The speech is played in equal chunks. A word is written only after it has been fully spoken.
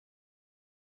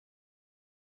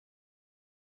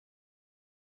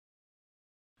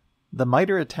The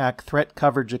MITRE ATT&CK Threat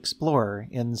Coverage Explorer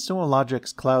in Sumo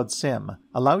Logic's Cloud SIEM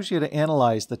allows you to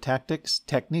analyze the tactics,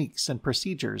 techniques, and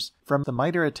procedures from the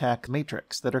MITRE ATT&CK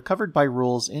matrix that are covered by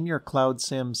rules in your Cloud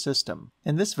SIEM system.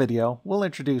 In this video, we'll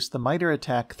introduce the MITRE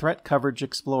ATT&CK Threat Coverage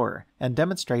Explorer and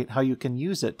demonstrate how you can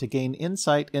use it to gain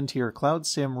insight into your Cloud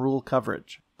SIEM rule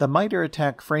coverage. The MITRE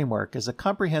ATT&CK framework is a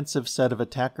comprehensive set of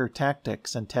attacker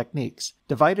tactics and techniques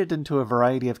divided into a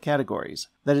variety of categories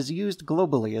that is used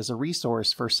globally as a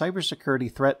resource for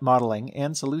cybersecurity threat modeling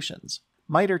and solutions.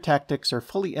 MITRE tactics are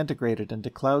fully integrated into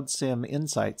Cloud SIEM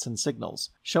insights and signals,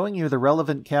 showing you the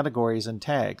relevant categories and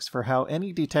tags for how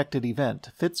any detected event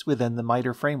fits within the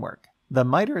MITRE framework. The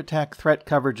MITRE ATT&CK Threat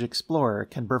Coverage Explorer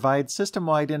can provide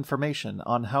system-wide information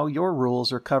on how your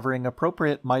rules are covering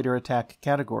appropriate MITRE ATT&CK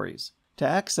categories. To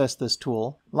access this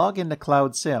tool, log into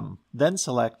Cloud SIEM, then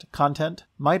select Content,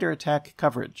 MITRE ATT&CK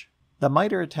Coverage. The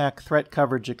MITRE ATT&CK Threat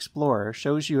Coverage Explorer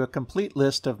shows you a complete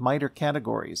list of MITRE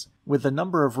categories, with the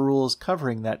number of rules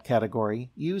covering that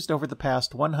category used over the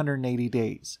past 180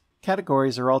 days.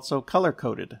 Categories are also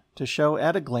color-coded to show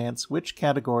at a glance which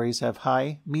categories have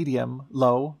high, medium,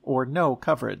 low, or no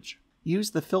coverage.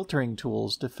 Use the filtering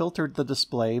tools to filter the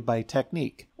display by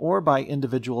technique or by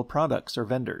individual products or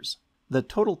vendors. The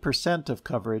total percent of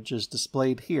coverage is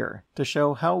displayed here to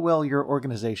show how well your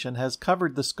organization has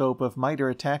covered the scope of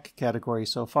MITRE ATT&CK category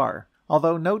so far.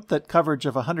 Although note that coverage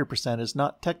of 100% is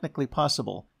not technically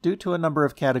possible due to a number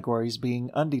of categories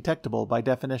being undetectable by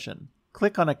definition.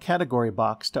 Click on a category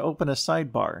box to open a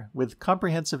sidebar with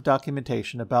comprehensive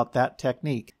documentation about that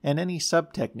technique and any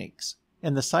sub-techniques.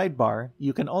 In the sidebar,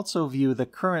 you can also view the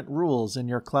current rules in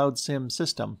your Cloud SIEM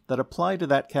system that apply to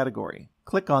that category.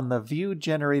 Click on the View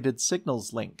Generated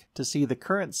Signals link to see the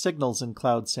current signals in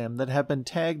Cloud SIEM that have been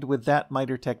tagged with that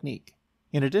MITRE technique.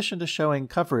 In addition to showing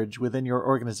coverage within your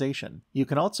organization, you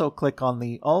can also click on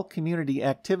the All Community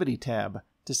Activity tab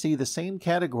to see the same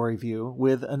category view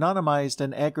with anonymized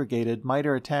and aggregated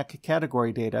MITRE ATT&CK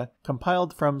category data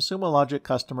compiled from Sumo Logic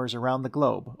customers around the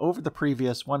globe over the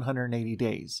previous 180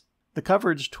 days. The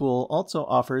Coverage tool also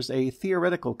offers a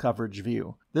theoretical coverage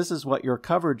view. This is what your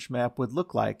coverage map would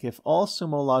look like if all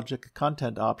Sumo Logic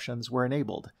content options were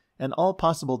enabled and all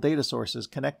possible data sources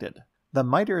connected. The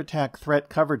MITRE ATT&CK Threat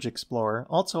Coverage Explorer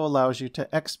also allows you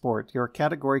to export your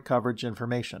category coverage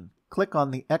information. Click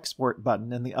on the Export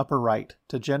button in the upper right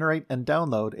to generate and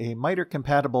download a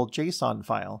MITRE-compatible JSON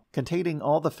file containing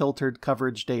all the filtered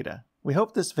coverage data. We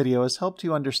hope this video has helped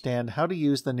you understand how to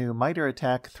use the new MITRE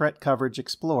ATT&CK Threat Coverage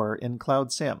Explorer in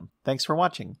Cloud SIEM. Thanks for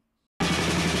watching.